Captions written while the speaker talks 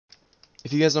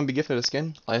If you guys want to be gifted a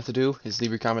skin, all you have to do is leave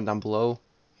your comment down below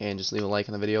and just leave a like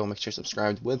on the video. Make sure you're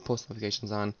subscribed with post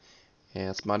notifications on. And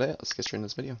that's about it. Let's get straight into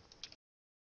this video.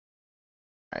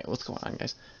 Alright, what's going on,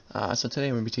 guys? So today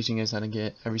I'm going to be teaching you guys how to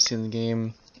get every skin in the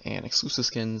game and exclusive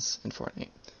skins in Fortnite.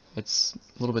 It's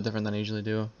a little bit different than I usually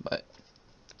do, but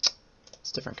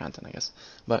it's different content, I guess.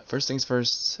 But first things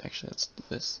first, actually let's do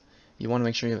this. You want to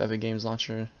make sure you have Epic Games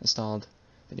Launcher installed.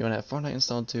 Then you want to have Fortnite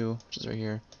installed too, which is right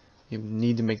here. You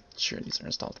need to make sure these are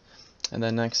installed. And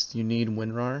then next, you need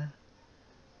WinRAR.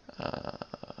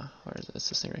 Where is it? It's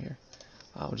this thing right here.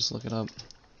 I'll just look it up.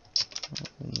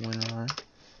 WinRAR.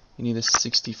 You need a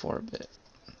 64-bit.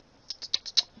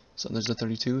 So there's a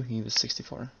 32, you need a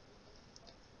 64.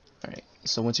 Alright,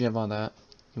 so once you have all that,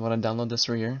 you want to download this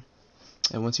right here.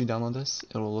 And once you download this,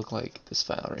 it will look like this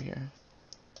file right here.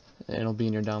 And it'll be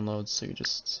in your downloads, so you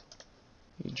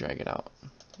drag it out.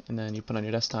 And then you put it on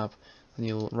your desktop, and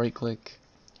you'll right click,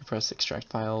 you press extract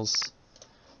files.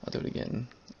 I'll do it again.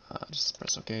 Just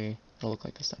press OK. It'll look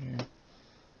like this down here.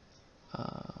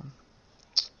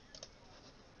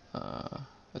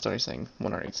 It's already saying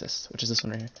one already exists, which is this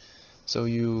one right here. So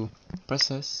you press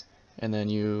this, and then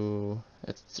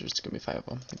there's gonna be 5 of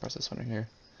them. You press this one right here.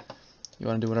 You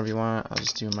want to do whatever you want. I'll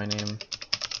just do my name.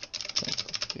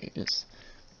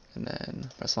 And then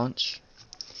press launch.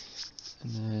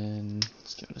 And then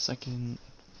let's give it a second.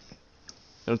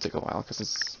 It'll take a while because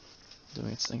it's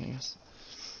doing its thing, I guess.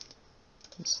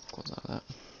 Just close out of that.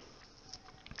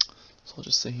 So I'll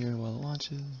just sit here while it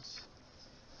launches.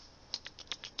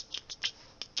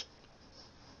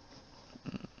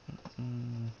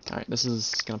 Alright, this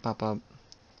is gonna pop up.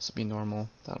 This will be normal.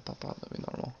 That'll pop up. That'll be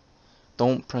normal.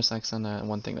 Don't press X on that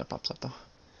one thing that pops up though.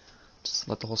 Just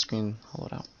let the whole screen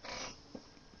load out.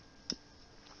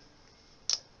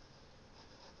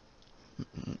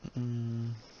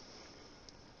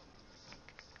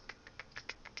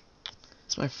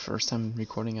 It's my first time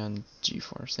recording on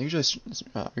GeForce. I usually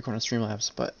record on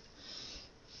Streamlabs, but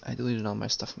I deleted all my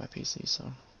stuff on my PC,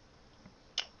 so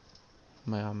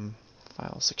my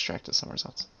files extracted somewhere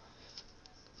else.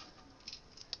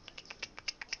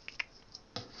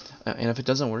 And if it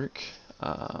doesn't work,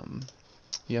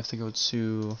 you have to go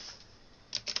to,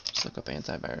 just look up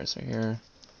antivirus right here.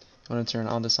 You want to turn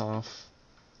all this off.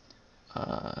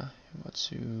 Go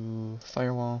to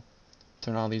firewall,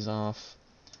 turn all these off.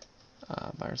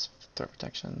 Virus threat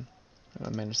protection,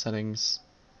 manage settings,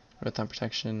 real-time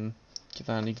protection, keep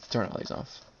that on. You can turn all these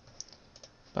off.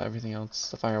 But everything else,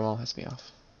 the firewall has to be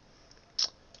off.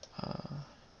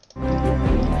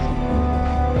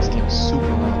 This game is super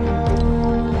loud.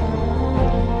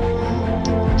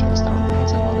 Turn this down.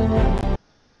 It's not loud.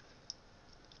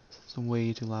 It's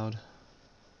way too loud.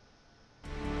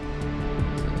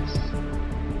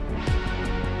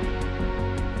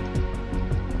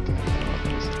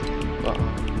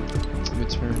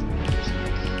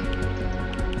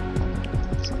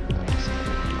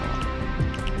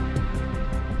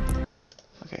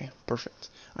 Okay, perfect.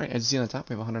 Alright, as you see on the top,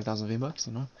 we have 100,000 V-Bucks,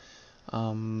 you know.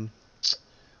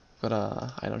 Got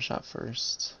a item shop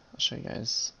first. I'll show you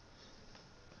guys.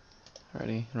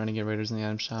 Alrighty, Renegade Raiders in the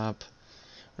item shop.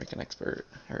 Recon Expert,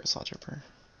 Area Assault Trooper.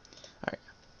 Alright,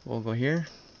 we'll go here.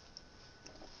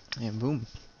 And boom.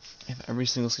 We have every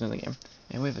single skin in the game.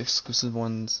 And we have exclusive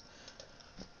ones.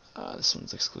 This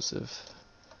one's exclusive.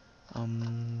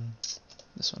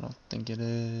 This one I don't think it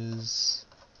is.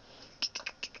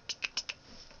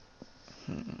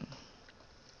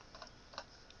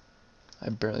 I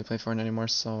barely play Fortnite anymore,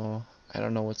 so I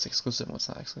don't know what's exclusive and what's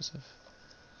not exclusive.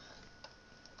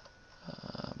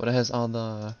 But it has all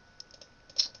the,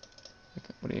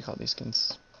 what do you call these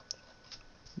skins?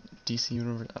 DC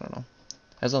Universe? I don't know.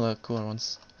 It has all the cooler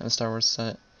ones. And the Star Wars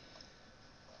set.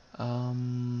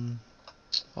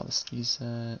 All the ski set.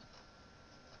 I'm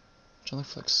trying to look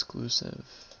for exclusive.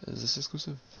 Is this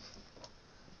exclusive?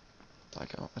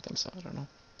 Blackout, I think so, I don't know.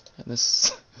 And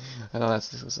this, I know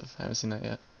that's exclusive, I haven't seen that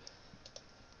yet.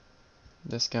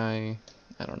 This guy,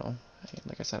 I don't know.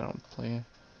 Like I said, I don't play.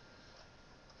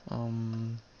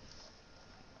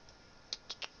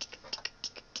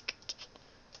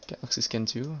 Galaxy Skin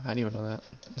 2? I didn't even know that.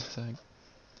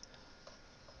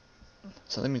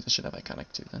 So that means I should have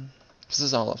Iconic too then. Because this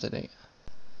is all up to date.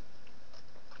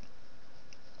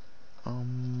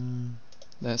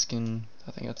 That skin,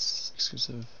 I think that's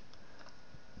exclusive.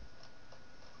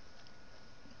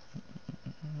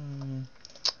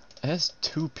 It has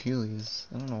 2 Peelies.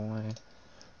 I don't know why.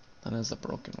 That is the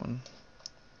broken one.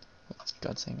 What's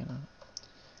guts hanging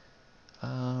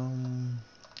on?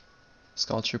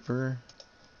 Skull Trooper.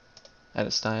 Add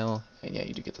a style. And yeah,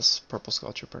 you do get this purple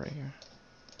Skull Trooper right here.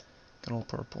 Good old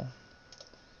purple.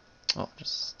 Oh,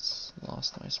 just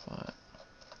lost my spot.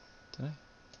 Did I?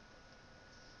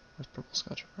 Where's purple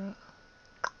scotch at?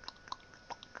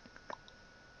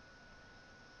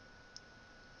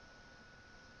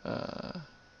 I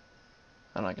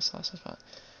don't know, I guess I lost my spot.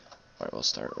 Alright, we'll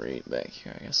start right back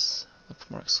here, I guess. Look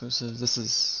for more exclusives. This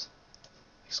is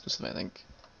exclusive, I think.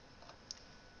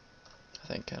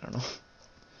 I don't know.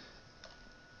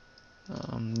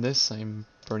 This I'm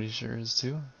pretty sure is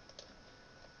too.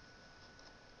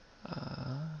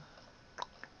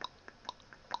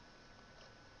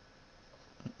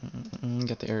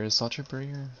 Get the area assault trooper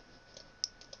here.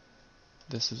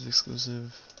 This is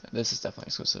exclusive. This is definitely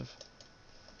exclusive.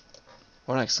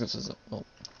 Or not exclusive. Well,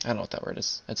 I don't know what that word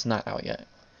is. It's not out yet.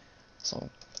 So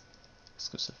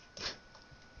exclusive.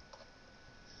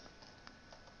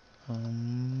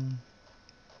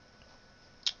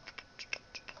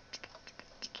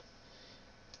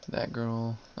 That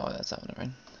girl. Oh, that's out, never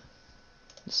mind.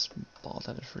 This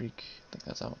bald-headed freak. I think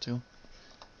that's out too.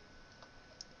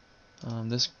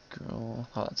 This girl.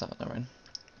 Oh, that's out, never mind.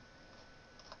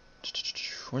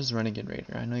 Where's Renegade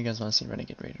Raider? I know you guys want to see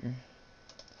Renegade Raider.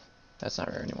 That's not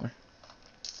rare anymore.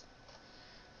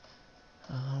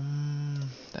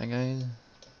 That guy,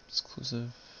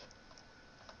 exclusive.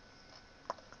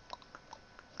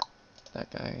 That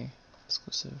guy,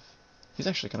 exclusive. He's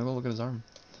actually gonna go look at his arm.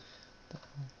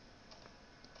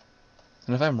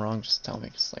 And if I'm wrong, just tell me,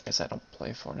 because like I said, I don't play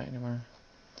Fortnite anymore.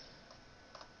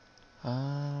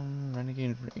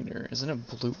 Renegade Raider, isn't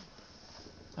it blue?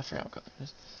 I forgot what color it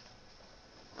is.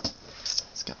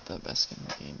 It's got the best skin in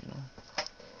the game, you know.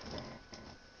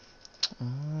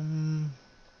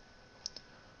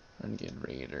 Renegade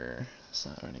Raider. It's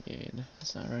not Renegade.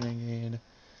 It's not Renegade.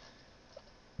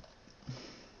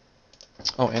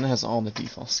 Oh, and it has all the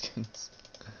default skins.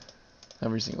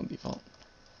 Every single default.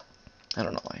 I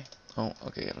don't know why. Oh,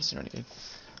 okay, I don't see Renegade.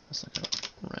 Let's look at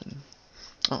Ren.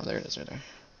 Oh, there it is right there.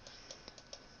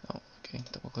 Oh, okay,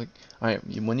 double click. Alright,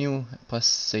 when you press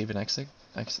save and exit,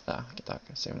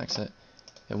 save and exit,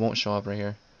 it won't show up right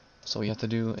here. So what you have to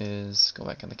do is go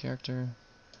back in the character,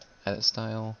 edit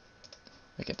style,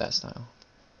 make it that style.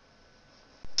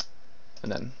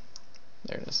 And then,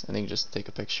 there it is. And then you just take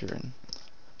a picture and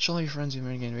show all your friends you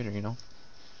Renegade Raider, you know.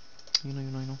 You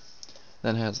know.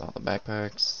 Then it has all the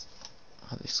backpacks,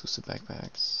 all the exclusive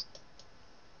backpacks.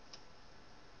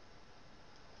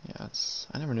 Yeah,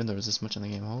 I never knew there was this much in the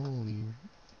game. Holy.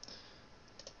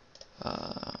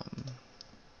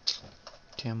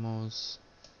 Camos.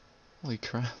 Holy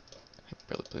crap. I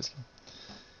barely play this game.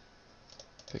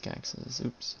 Pickaxes.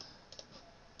 Oops.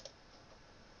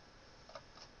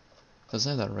 Does it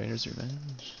have that Raiders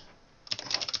Revenge?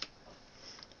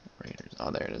 Raiders.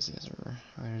 Oh, there it is. Yes,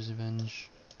 Raiders Revenge.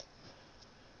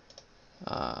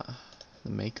 The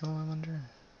Mako, I wonder?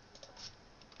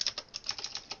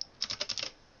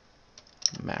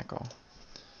 Mako.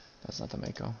 That's not the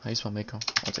Mako. How do you spell Mako?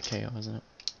 Oh, it's a KO, isn't it?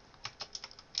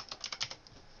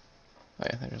 Oh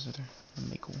yeah, there it is right there.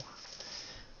 Mako.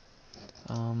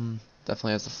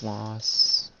 Definitely has the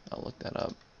floss. I'll look that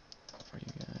up for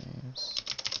you guys.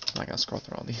 I'm not gonna scroll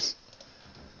through all these.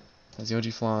 Has the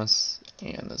OG floss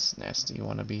and this nasty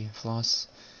wannabe floss.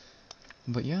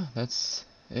 But yeah, that's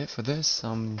it for this.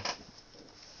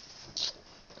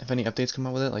 If any updates come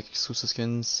out with it, like exclusive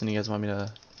skins, and you guys want me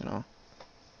to, you know,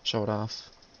 show it off,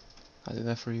 I'll do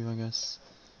that for you, I guess.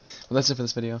 Well, that's it for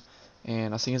this video,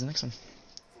 and I'll see you guys in the next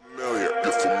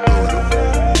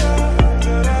one.